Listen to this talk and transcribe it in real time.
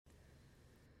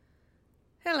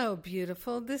Hello,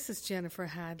 beautiful. This is Jennifer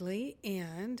Hadley,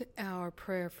 and our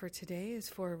prayer for today is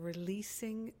for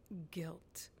releasing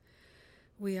guilt.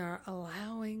 We are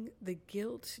allowing the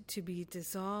guilt to be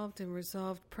dissolved and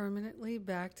resolved permanently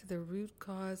back to the root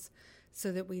cause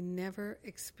so that we never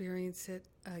experience it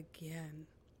again.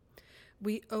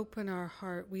 We open our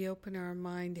heart, we open our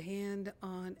mind, hand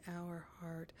on our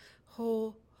heart,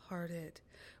 wholehearted.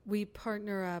 We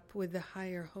partner up with the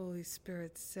higher Holy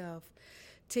Spirit self.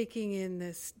 Taking in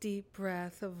this deep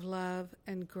breath of love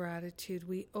and gratitude,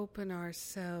 we open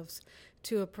ourselves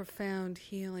to a profound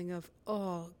healing of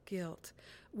all guilt.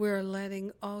 We're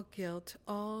letting all guilt,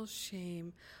 all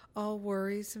shame, all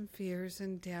worries and fears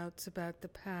and doubts about the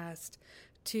past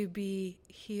to be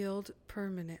healed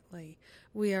permanently.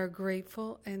 We are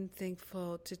grateful and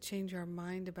thankful to change our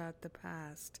mind about the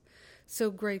past. So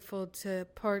grateful to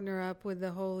partner up with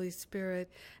the Holy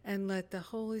Spirit and let the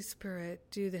Holy Spirit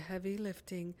do the heavy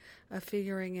lifting of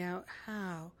figuring out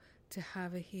how to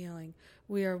have a healing.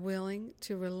 We are willing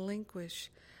to relinquish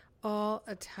all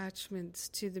attachments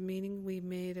to the meaning we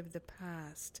made of the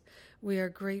past. We are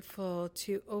grateful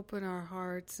to open our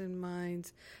hearts and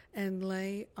minds and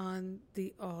lay on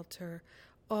the altar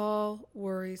all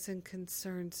worries and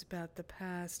concerns about the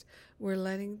past. We're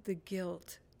letting the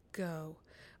guilt go.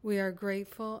 We are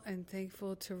grateful and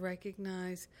thankful to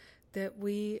recognize that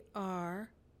we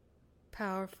are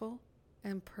powerful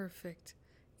and perfect,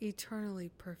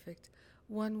 eternally perfect,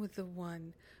 one with the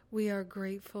one. We are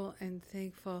grateful and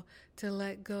thankful to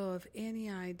let go of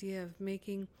any idea of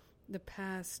making the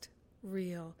past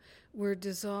real. We're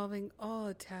dissolving all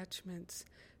attachments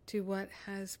to what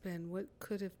has been, what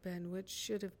could have been, what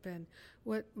should have been,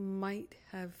 what might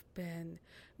have been.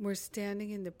 We're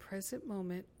standing in the present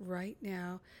moment right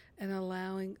now and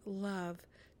allowing love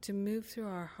to move through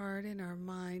our heart and our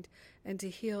mind and to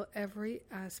heal every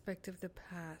aspect of the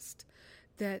past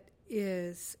that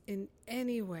is in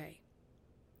any way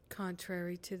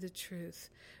contrary to the truth.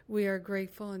 We are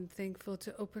grateful and thankful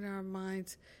to open our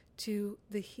minds to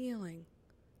the healing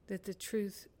that the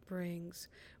truth brings.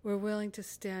 We're willing to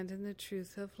stand in the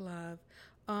truth of love,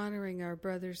 honoring our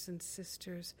brothers and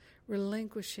sisters,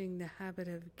 relinquishing the habit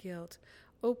of guilt,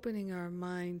 opening our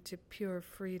mind to pure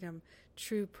freedom,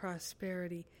 true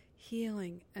prosperity,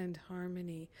 healing, and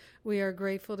harmony. We are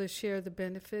grateful to share the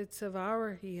benefits of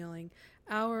our healing,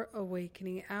 our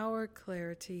awakening, our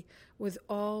clarity with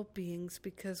all beings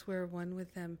because we're one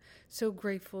with them. So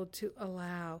grateful to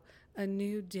allow a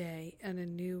new day and a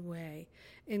new way.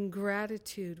 In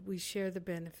gratitude, we share the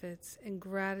benefits. In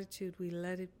gratitude, we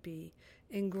let it be.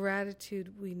 In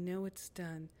gratitude, we know it's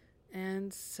done.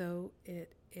 And so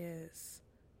it is.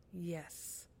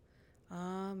 Yes.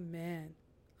 Amen.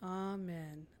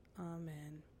 Amen.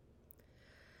 Amen.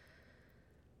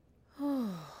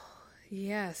 Oh,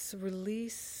 yes.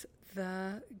 Release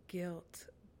the guilt.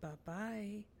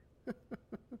 Bye-bye.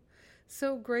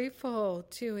 So grateful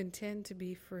to intend to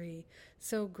be free.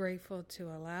 So grateful to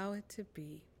allow it to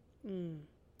be.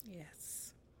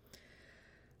 Yes.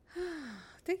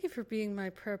 Thank you for being my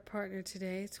prayer partner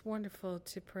today. It's wonderful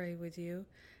to pray with you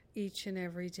each and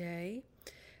every day.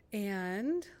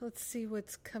 And let's see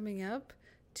what's coming up.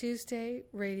 Tuesday,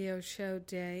 radio show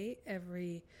day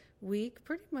every week,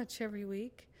 pretty much every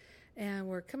week. And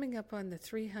we're coming up on the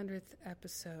 300th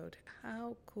episode.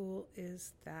 How cool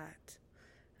is that?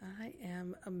 I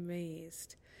am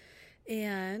amazed.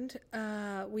 And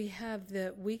we have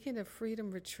the Weekend of Freedom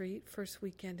Retreat, first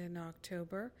weekend in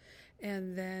October.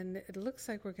 And then it looks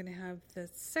like we're going to have the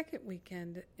second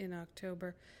weekend in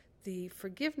October, the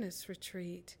Forgiveness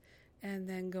Retreat, and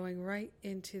then going right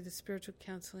into the Spiritual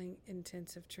Counseling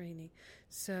Intensive Training.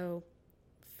 So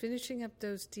finishing up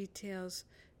those details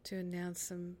to announce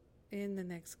them in the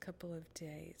next couple of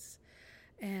days.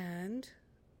 And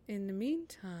in the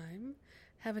meantime,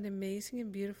 have an amazing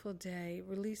and beautiful day,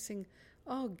 releasing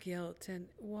all guilt and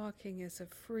walking as a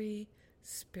free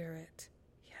spirit.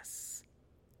 Yes.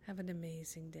 Have an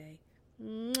amazing day.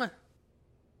 Mwah.